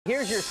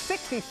Here's your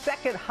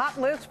 60-second hot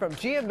list from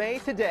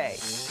GMA today.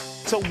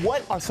 So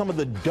what are some of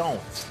the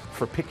don'ts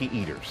for picky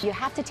eaters? You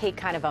have to take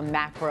kind of a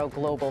macro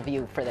global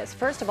view for this.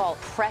 First of all,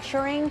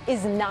 pressuring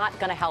is not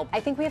going to help. I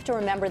think we have to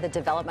remember the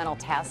developmental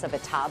tasks of a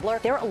toddler.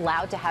 They're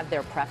allowed to have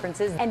their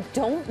preferences, and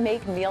don't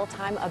make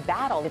mealtime a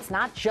battle. It's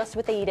not just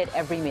what they eat at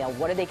every meal.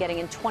 What are they getting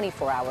in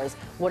 24 hours?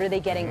 What are they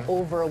getting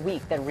over a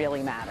week that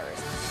really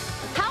matters?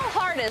 How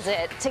hard is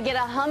it to get a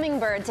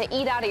hummingbird to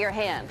eat out of your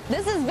hand?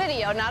 This is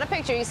video, not a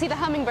picture. You see the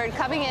hummingbird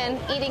coming in,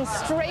 eating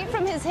straight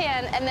from his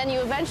hand, and then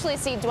you eventually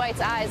see Dwight's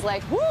eyes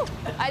like, whoo,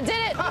 I did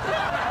it.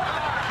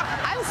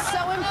 I'm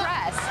so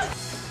impressed.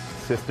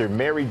 Sister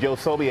Mary Jo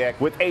Sobieck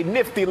with a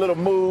nifty little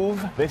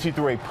move. Then she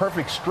threw a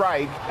perfect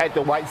strike at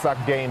the White Sox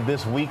game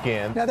this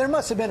weekend. Now, there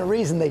must have been a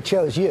reason they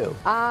chose you.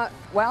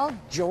 Well,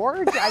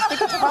 George, I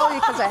think it's probably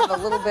because I have a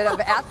little bit of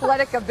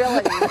athletic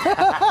ability.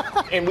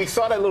 And we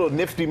saw that little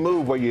nifty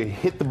move where you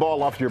hit the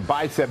ball off your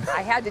bicep.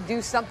 I had to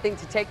do something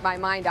to take my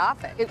mind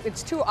off it.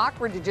 It's too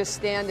awkward to just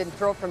stand and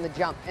throw from the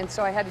jump, and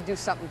so I had to do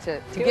something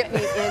to get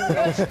me in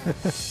motion.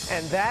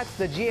 And that's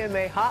the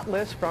GMA Hot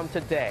List from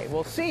today.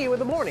 We'll see you in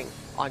the morning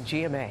on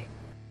GMA.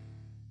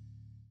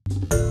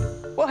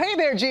 Well, hey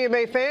there,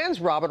 GMA fans.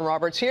 Robin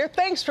Roberts here.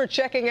 Thanks for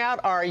checking out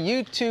our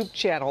YouTube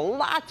channel.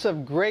 Lots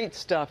of great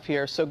stuff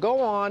here. So go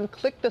on,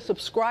 click the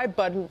subscribe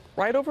button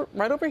right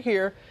over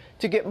here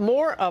to get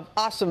more of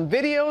awesome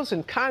videos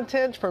and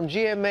content from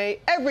GMA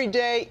every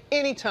day,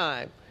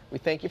 anytime. We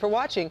thank you for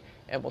watching,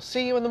 and we'll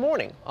see you in the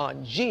morning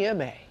on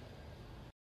GMA.